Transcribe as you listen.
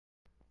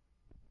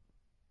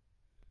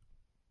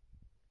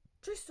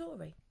True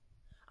story.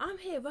 I'm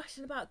here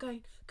rushing about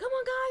going, come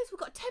on guys, we've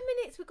got 10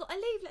 minutes, we've got to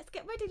leave, let's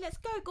get ready, let's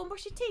go and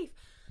brush your teeth.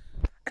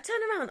 I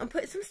turn around and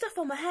put some stuff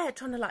on my hair,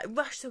 trying to like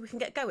rush so we can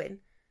get going.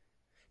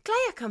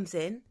 Claire comes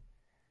in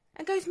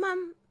and goes,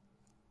 Mum,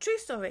 true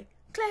story.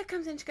 Claire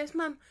comes in, she goes,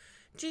 Mum,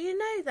 do you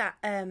know that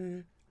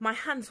my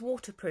hand's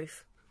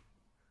waterproof?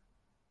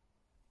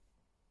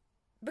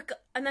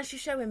 And then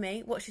she's showing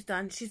me what she's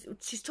done.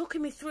 She's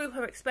talking me through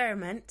her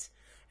experiment,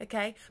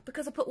 okay?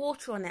 Because I put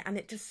water on it and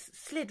it just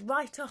slid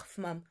right off,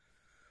 Mum.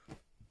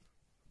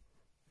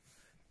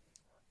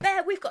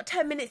 There, we've got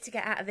 10 minutes to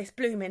get out of this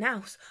blooming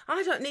house.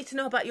 I don't need to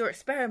know about your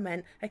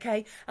experiment,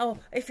 okay? Or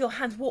if your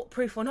hand's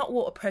waterproof or not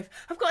waterproof.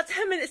 I've got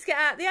 10 minutes to get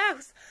out of the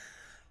house.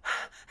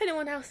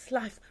 Anyone else's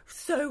life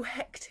so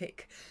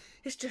hectic.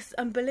 It's just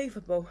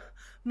unbelievable.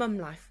 Mum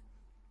life.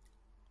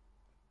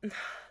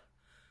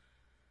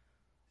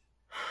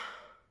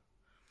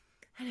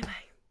 Anyway,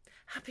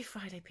 happy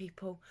Friday,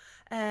 people.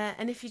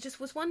 And if you just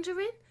was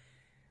wondering,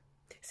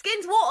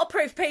 Skin's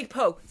waterproof,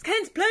 people.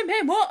 Skin's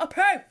blooming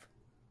waterproof.